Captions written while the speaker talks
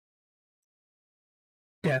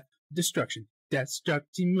death, destruction,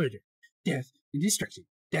 murder, death and destruction,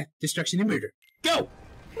 and murder. Go!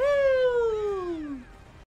 Woo!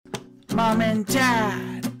 Mom and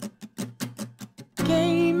Dad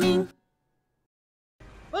gaming.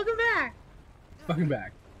 Welcome back. Welcome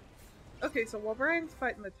back. Okay, so while Brian's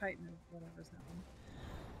fighting the Titan and whatever's happening,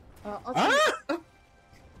 I'll tell you. Oh.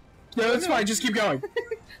 No, it's fine. Just keep going.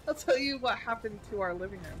 I'll tell you what happened to our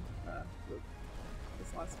living room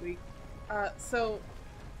this last week. So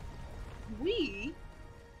we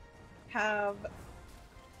have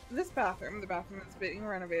this bathroom, the bathroom that's being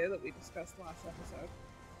renovated that we discussed last episode.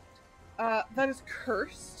 That is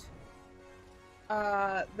cursed.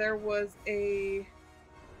 There was a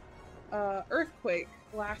earthquake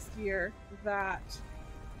last year that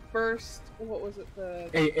burst. What was it?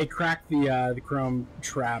 It cracked the chrome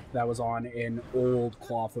trap that was on an old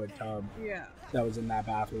clawfoot tub. Yeah. That was in that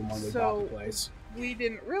bathroom when we bought the place. We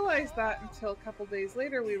didn't realize that until a couple days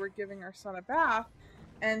later. We were giving our son a bath,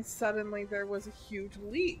 and suddenly there was a huge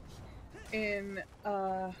leak in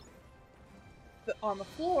on the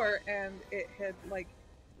floor, and it had like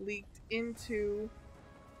leaked into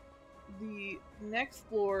the next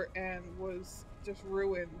floor and was just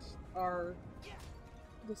ruined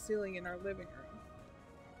the ceiling in our living room.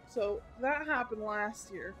 So that happened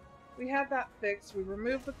last year. We had that fixed. We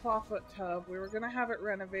removed the clawfoot tub. We were going to have it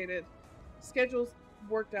renovated. Schedules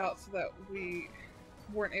worked out so that we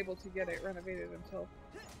weren't able to get it renovated until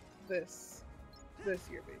this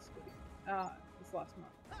year, basically. This last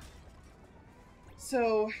month.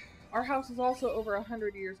 So our house is also over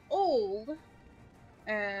 100 years old,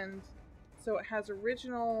 and so it has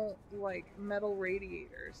original like metal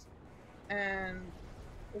radiators, and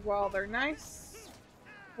while they're nice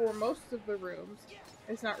for most of the rooms,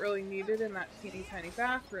 it's not really needed in that teeny tiny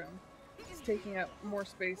bathroom. It's taking up more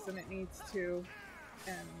space than it needs to,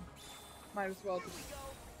 and might as well just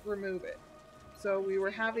remove it. So we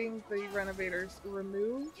were having the renovators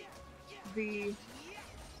remove the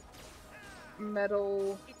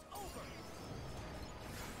metal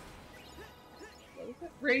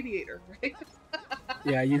radiator, right?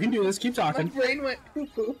 Yeah, you can do this. Keep talking. My brain went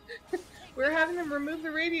poo-poo. We were having them remove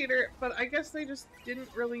the radiator, but I guess they just didn't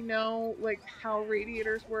really know like how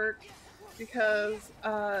radiators work, because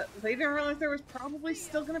they didn't realize there was probably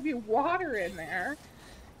still going to be water in there,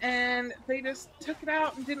 and they just took it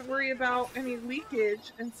out and didn't worry about any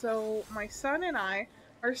leakage. And so my son and I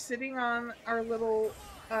are sitting on our little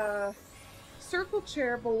circle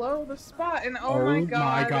chair below the spot, and oh my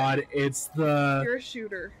god, it's the... You're a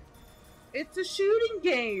shooter. It's a shooting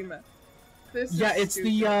game. This yeah, is it's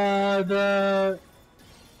stupid. the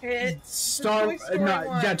Toy Story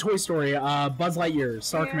one. Yeah, Toy Story, Buzz Lightyear,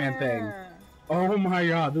 Star Command thing. Oh my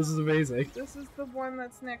god, this is amazing. This is the one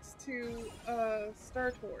that's next to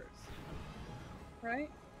Star Tours, right?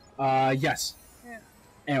 Yes. Yeah.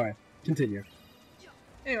 Anyway, continue.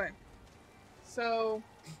 Anyway, so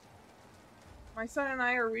my son and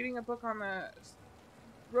I are reading a book on the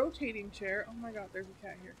rotating chair. Oh my god, there's a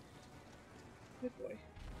cat here. Good boy.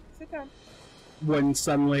 Sit down. When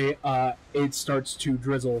suddenly, it starts to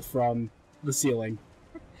drizzle from the ceiling.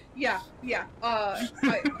 Yeah. I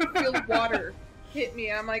feel water hit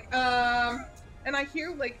me. I'm like, and I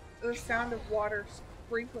hear like the sound of water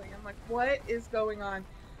sprinkling. I'm like, what is going on?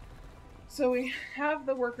 So we have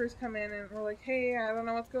the workers come in and we're like, hey, I don't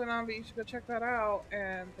know what's going on, but you should go check that out.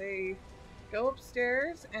 And they go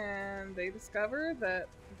upstairs and they discover that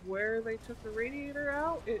where they took the radiator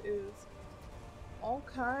out, it is all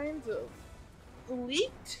kinds of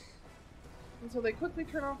leaked. And so they quickly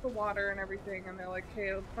turn off the water and everything, and they're like, hey,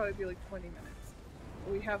 it'll probably be like 20 minutes.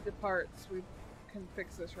 We have the parts, we can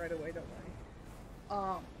fix this right away, don't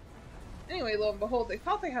worry. Anyway, lo and behold, they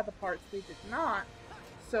thought they had the parts, they did not.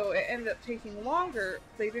 So it ended up taking longer.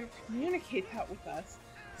 They didn't communicate that with us.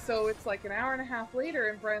 So it's like an hour and a half later,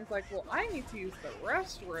 and Brian's like, well, I need to use the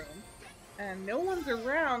restroom, and no one's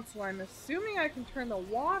around, so I'm assuming I can turn the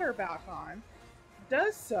water back on.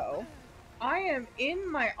 Does so. I am in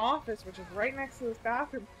my office, which is right next to this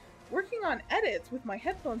bathroom, working on edits with my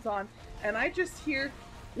headphones on, and I just hear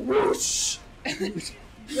whoosh! And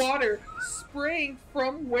water spraying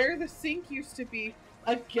from where the sink used to be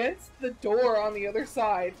against the door on the other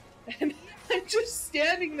side. And I'm just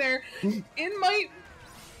standing there in my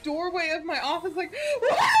doorway of my office like, what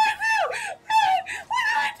do I do? What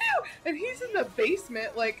do I do? And he's in the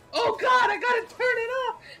basement like, oh god, I gotta turn it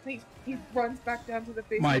off. And he runs back down to the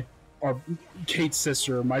basement. Kate's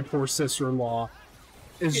sister, my poor sister-in-law,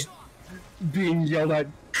 is being yelled at,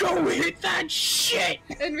 go hit that shit!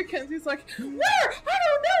 And Mackenzie's like, where? I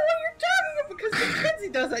don't know what you're talking about, because Mackenzie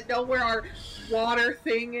doesn't know where our water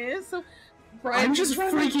thing is. So I'm just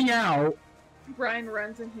freaking out. Brian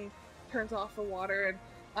runs and he turns off the water, and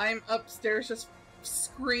I'm upstairs just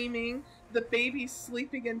screaming. The baby's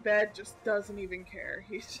sleeping in bed, just doesn't even care.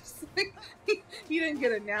 He's just like, he didn't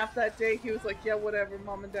get a nap that day. He was like, yeah, whatever,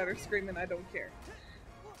 mom and dad are screaming, I don't care.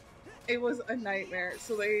 It was a nightmare.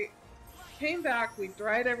 So they came back, we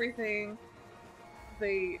dried everything. Oh, you're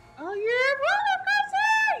a roller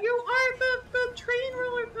coaster! You are the train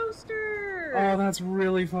roller coaster! Oh, that's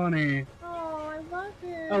really funny. Oh, I love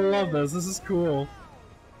it. I love this. This is cool.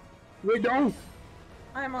 Wait, don't.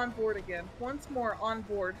 I'm on board again. Once more on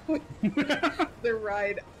board with the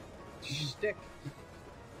ride shtick.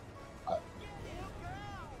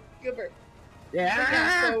 Gilbert.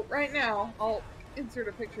 Yeah. So right now, I'll insert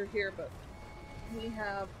a picture here, but we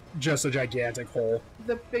have just a gigantic hole.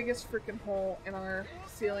 The biggest freaking hole in our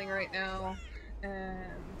ceiling right now, and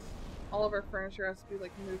all of our furniture has to be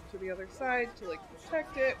like moved to the other side to like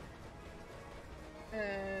protect it,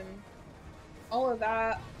 and all of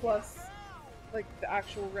that plus like the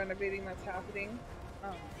actual renovating that's happening.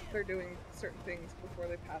 They're doing certain things before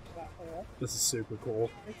they patch that hole. This is super cool.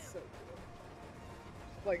 It's so cool.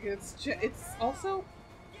 Like it's also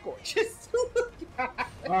gorgeous to look at.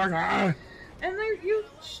 Okay. And you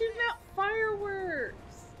shooting out fireworks.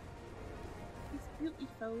 It's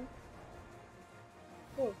beautiful.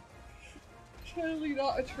 Oh, totally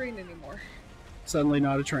not a train anymore. Suddenly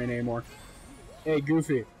not a train anymore. Hey,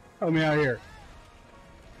 Goofy, help me out here.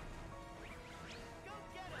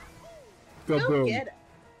 Go boom. Get it.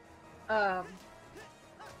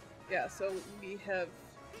 Yeah, so we have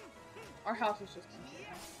our house is just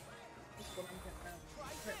that's what I'm getting at.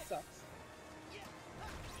 It sucks.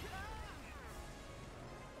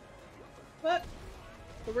 But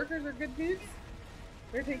the workers are good dudes.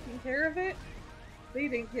 They're taking care of it. They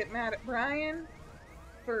didn't get mad at Brian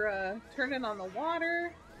for turning on the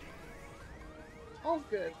water. All's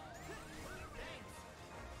good.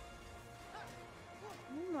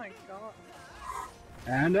 Oh my god.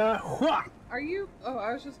 And wha! Are you? Oh,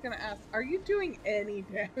 I was just gonna ask. Are you doing any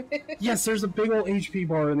damage? Yes, there's a big old HP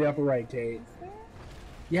bar in the upper right, Kate. Is there?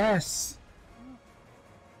 Yes.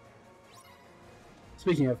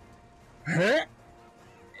 Speaking of. Is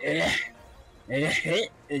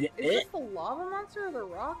this the lava monster or the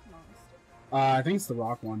rock monster? I think it's the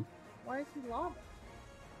rock one. Why is he lava?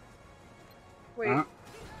 Wait,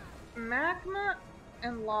 magma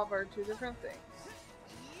and lava are two different things.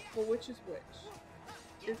 Well, which is which?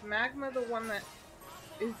 Is magma the one that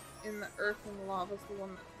is in the earth and lava's the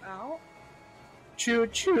one that's out? Choo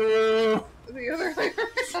choo! The other way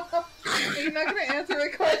around. Are you not gonna answer the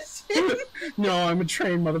question? No, I'm a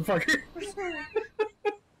trained motherfucker.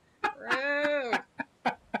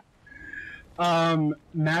 Rude.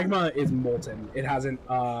 Magma is molten. It hasn't,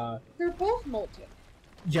 They're both molten.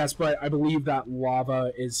 Yes, but I believe that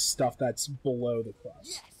lava is stuff that's below the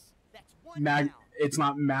crust. Yes, that's one It's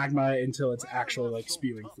not magma until it's actually, like,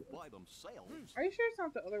 spewing through. Are you sure it's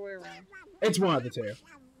not the other way around? It's one of the two.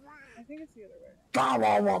 I think it's the other way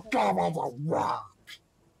around.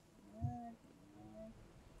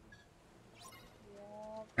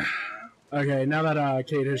 Okay, now that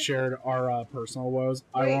Kate has shared our personal woes,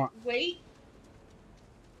 Wait.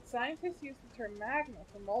 Scientists use the term magma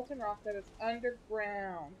for molten rock that is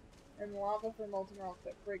underground, and lava for molten rock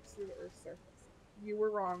that breaks through the Earth's surface. You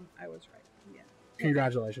were wrong. I was right. Yeah.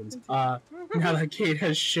 Congratulations. Now that Kate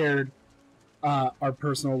has shared our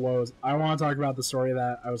personal woes, I want to talk about the story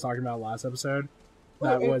that I was talking about last episode.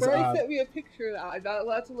 That was Brian sent me a picture that I'm not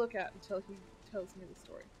allowed to look at until he tells me the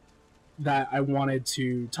story. That I wanted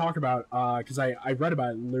to talk about because I read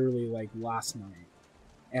about it literally like last night,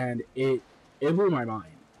 and it blew my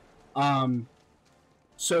mind.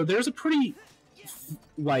 So there's a pretty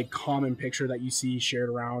like common picture that you see shared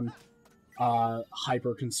around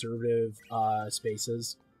hyper conservative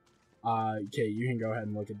spaces. Kate, you can go ahead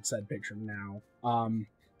and look at said picture now.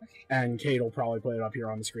 And Kate will probably put it up here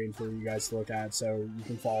on the screen for you guys to look at, so you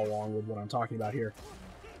can follow along with what I'm talking about here.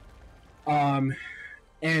 And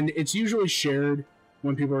it's usually shared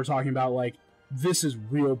when people are talking about, like, this is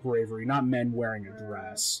real bravery, not men wearing a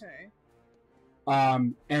dress. Okay.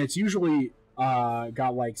 And it's usually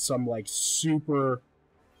got, like, some, like, super...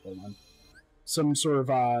 Hold on. Some sort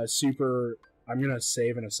of, super... I'm gonna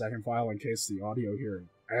save in a second file in case the audio here is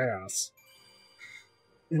ass.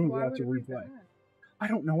 And we have to replay. I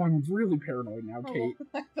don't know, I'm really paranoid now, Kate.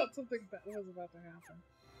 I thought something bad was about to happen.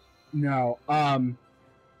 No,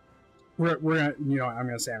 we're gonna, you know, I'm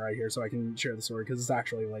gonna stand right here so I can share the story, because it's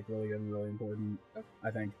actually, like, really good and really important, okay. I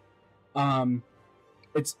think.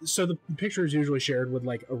 It's, so the picture is usually shared with,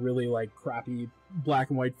 like, a really, like, crappy black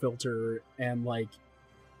and white filter, and, like,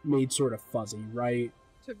 made sort of fuzzy, right?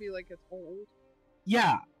 To be like it's old.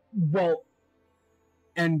 Yeah, well,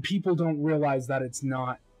 and people don't realize that it's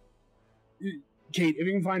not. Kate, if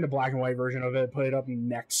you can find a black and white version of it, put it up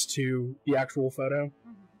next to the actual photo.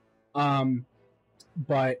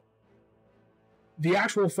 But the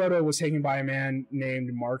actual photo was taken by a man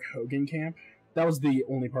named Mark Hogencamp. That was the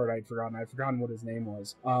only part I'd forgotten. I'd forgotten what his name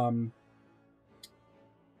was.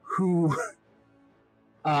 Who,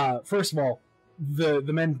 first of all, the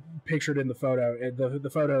men pictured in the photo, the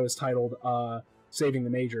photo is titled Saving the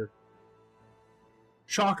Major.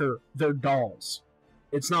 Shocker, they're dolls.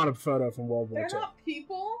 It's not a photo from World War II. They're not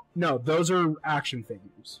people? No, those are action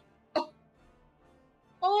figures.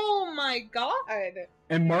 Oh my god!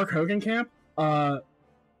 And Mark Hogencamp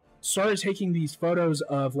started taking these photos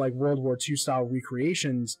of like World War II style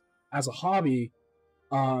recreations as a hobby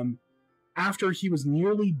after he was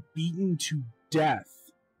nearly beaten to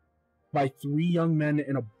death by 3 young men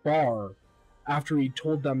in a bar after he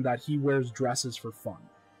told them that he wears dresses for fun.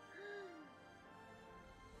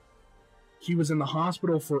 He was in the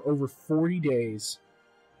hospital for over 40 days,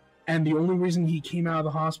 and the only reason he came out of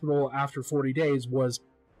the hospital after 40 days was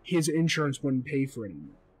his insurance wouldn't pay for it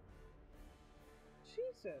anymore.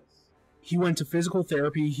 Jesus. He went to physical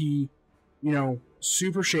therapy. He,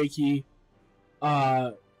 super shaky,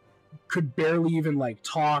 could barely even, like,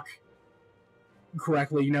 talk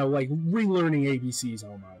correctly, like, relearning ABCs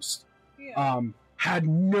almost. Yeah. Had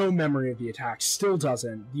no memory of the attack, still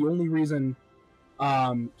doesn't. The only reason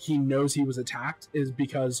he knows he was attacked is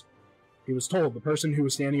because he was told. The person who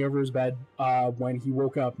was standing over his bed when he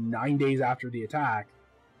woke up 9 days after the attack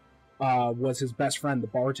was his best friend, the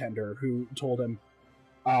bartender, who told him,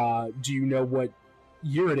 do you know what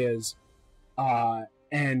year it is?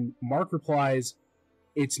 And Mark replies,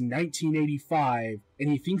 it's 1985, and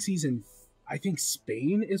he thinks he's in, I think,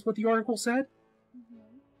 Spain is what the article said.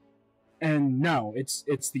 Mm-hmm. And no, it's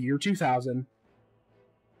the year 2000.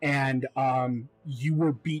 And you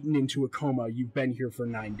were beaten into a coma. You've been here for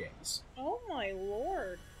 9 days. Oh my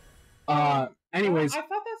lord. Anyways. I thought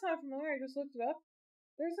that sounded familiar. I just looked it up.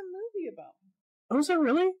 There's a movie about him. Oh, is that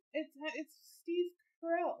really? It's Steve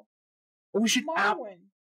Carrel. Oh, Marwen.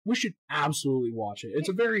 We should absolutely watch it. It's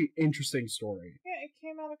a very interesting story. Yeah, it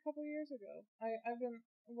came out a couple years ago. I've been,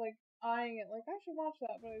 like, eyeing it. Like, I should watch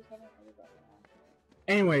that, but I just haven't really gotten around to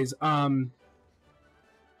it. Anyways,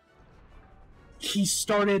 he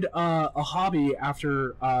started a hobby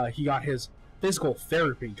after he got his physical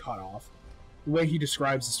therapy cut off. The way he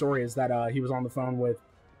describes the story is that he was on the phone with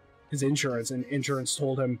his insurance, and insurance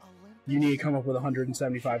told him, you need to come up with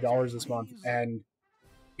 $175 this month, and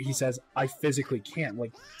he says, I physically can't.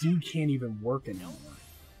 Like, dude can't even work anymore.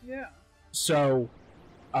 Yeah. So,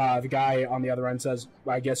 the guy on the other end says,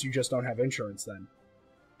 I guess you just don't have insurance then.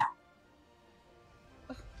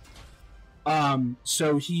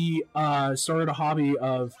 So he started a hobby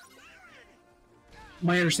of...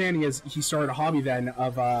 My understanding is he started a hobby then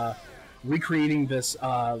of recreating this,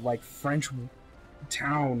 like, French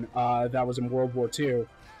town that was in World War II.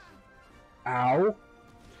 Ow.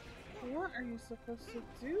 What are you supposed to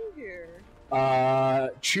do here?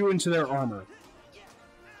 Chew into their armor.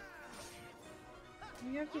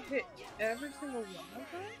 You have to hit every single one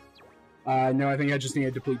of them? No, I think I just need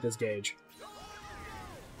to deplete this gauge.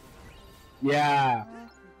 Yeah.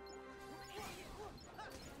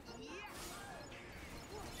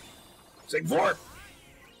 Sig Vorp!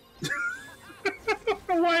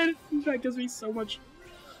 Why? That gives me so much,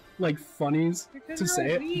 like, funnies because to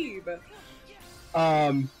say it. Weeb.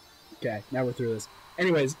 Okay, now we're through this.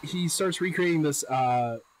 Anyways, he starts recreating this,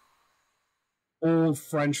 old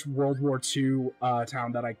French World War II,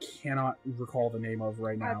 town that I cannot recall the name of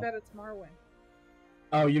right now. I bet it's Marwen.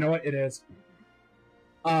 Oh, you know what? It is.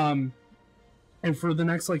 And for the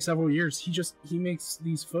next, like, several years, he makes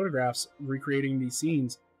these photographs recreating these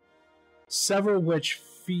scenes, several which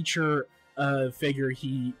feature a figure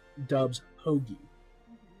he dubs Hoagie.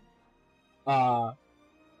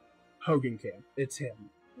 Hogencamp. It's him.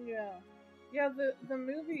 Yeah. Yeah, the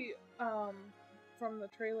movie, from the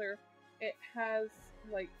trailer, it has,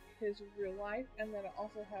 like, his real life, and then it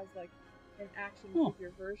also has, like, an action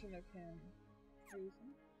figure version of him. Are you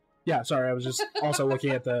listening? Yeah, sorry, I was just also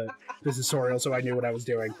looking at the tutorial so I knew what I was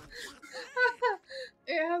doing.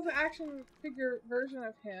 It has an action figure version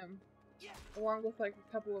of him, along with, like,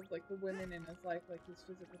 a couple of, like, the women in his life, like his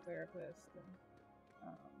physical therapist, and,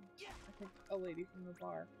 I think a lady from the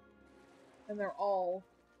bar. And they're all,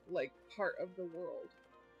 like, part of the world.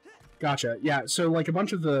 Gotcha. Yeah, so, like, a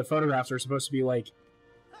bunch of the photographs are supposed to be, like,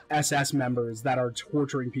 SS members that are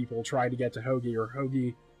torturing people trying to get to Hoagie, or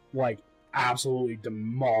Hoagie, like, absolutely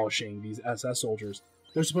demolishing these SS soldiers.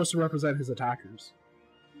 They're supposed to represent his attackers.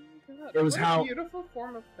 Oh my God, It was what a how- beautiful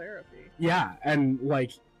form of therapy. Yeah, and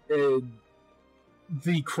like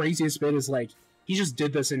the craziest bit is like he just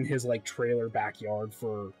did this in his like trailer backyard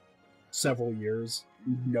for several years.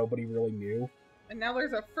 Nobody really knew. And now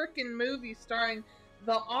there's a freaking movie starring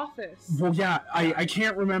The Office. Well, yeah, I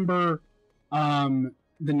can't remember the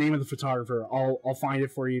name of the photographer. I'll find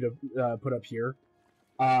it for you to put up here.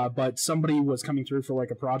 But somebody was coming through for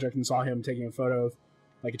like a project and saw him taking a photo of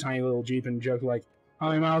like a tiny little Jeep and joked like, "How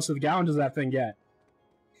many miles to the gallon does that thing get?"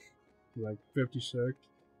 Like 56.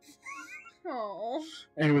 Oh.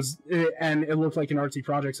 And it looked like an artsy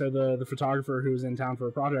project. So the photographer who was in town for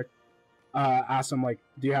a project asked him like,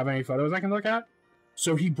 "Do you have any photos I can look at?"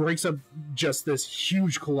 So he breaks up just this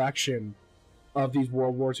huge collection of these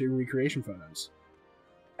World War II recreation photos.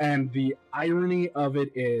 And the irony of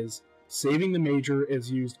it is, Saving the Major is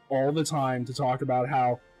used all the time to talk about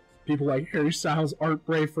how people like Harry Styles aren't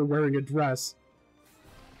brave for wearing a dress.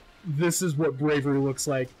 This is what bravery looks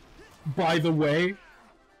like. By the way,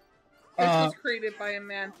 This was created by a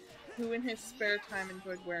man who in his spare time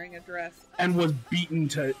enjoyed wearing a dress. and was beaten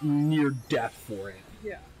to near death for it.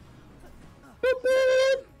 Yeah.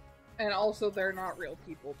 And also, they're not real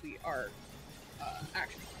people. They are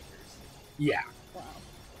action figures. Yeah. Wow.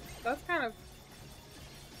 That's kind of...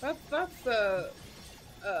 That's the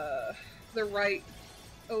right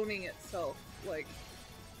owning itself. Like...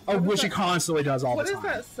 Of which it constantly does all the time.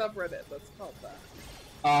 What is that subreddit that's called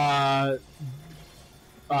that?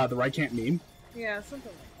 The Right Can't Meme. Yeah,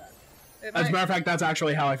 something like that. As a matter of fact, that's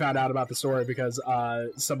actually how I found out about the story, because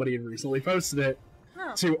somebody had recently posted it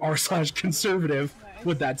to r/conservative Nice.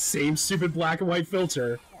 with that same stupid black and white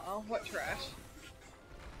filter. Well, what trash.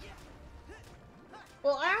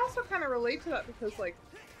 Well, I also kind of relate to that because, like,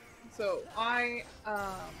 so I,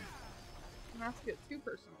 not to get too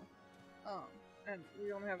personal, and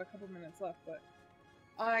we only have a couple minutes left, but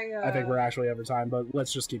I think we're actually over time, but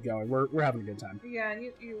let's just keep going. We're having a good time. Yeah, and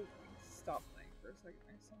you stop playing for a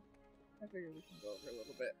second, so I figured we can go over a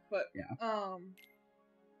little bit, but Yeah.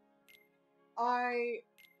 I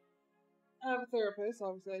have a therapist.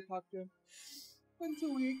 Obviously, I talk to him once a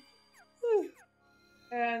week,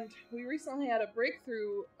 and we recently had a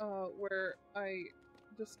breakthrough where I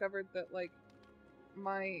discovered that like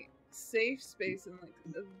my safe space and like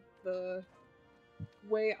the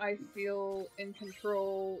way I feel in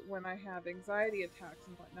control when I have anxiety attacks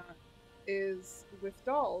and whatnot is with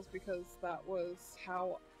dolls, because that was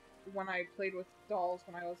how, when I played with dolls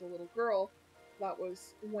when I was a little girl, that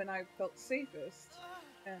was when I felt safest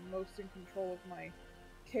and most in control of my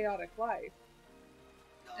chaotic life.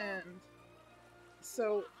 And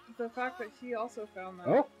so the fact that he also found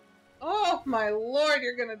that... Oh my lord,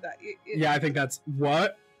 you're gonna die. Yeah, I think that's...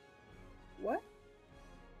 What? What?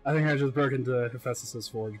 I think I just broke into Hephaestus'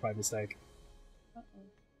 forge by mistake.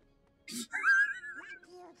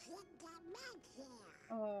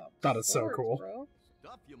 That is so cool. Bro.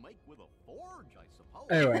 Stuff you make with a forge, I suppose.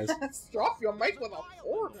 Anyways. Stuff you make with a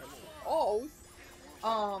forge, I suppose.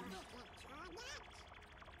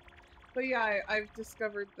 But yeah, I've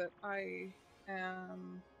discovered that I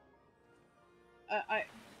am...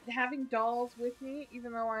 having dolls with me,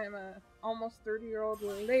 even though I am a almost 30-year-old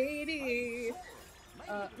lady,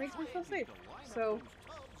 makes me feel safe. So,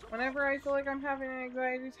 whenever I feel like I'm having an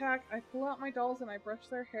anxiety attack, I pull out my dolls and I brush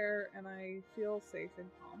their hair and I feel safe and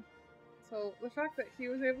calm. So, the fact that he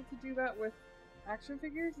was able to do that with action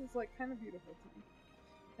figures is like kind of beautiful to me.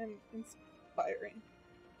 And inspiring.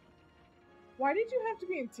 Why did you have to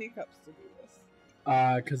be in teacups to do this?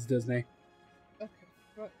 'Cause Disney. Okay,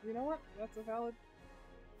 but you know what? That's a valid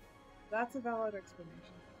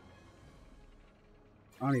explanation.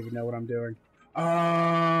 I don't even know what I'm doing.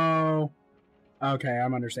 Oh! Okay,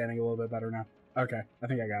 I'm understanding a little bit better now. Okay, I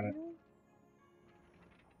think I got it.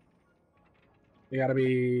 You gotta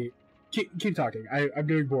be... Keep talking. I'm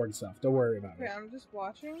doing boring stuff. Don't worry about it. Okay, I'm just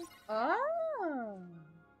watching. Ah!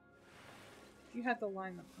 You had to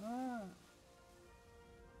line them. Ah.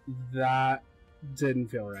 That didn't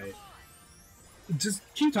feel right. Just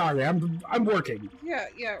keep talking. I'm working. Yeah,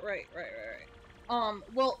 right.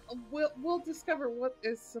 Well, we'll discover what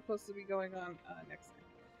is supposed to be going on next time.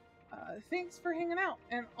 Thanks for hanging out,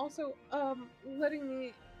 and also letting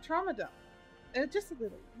me trauma dump. Just a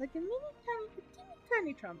little, like a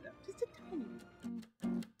tiny trauma dump, just a tiny.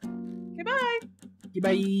 Okay, bye.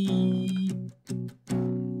 Bye.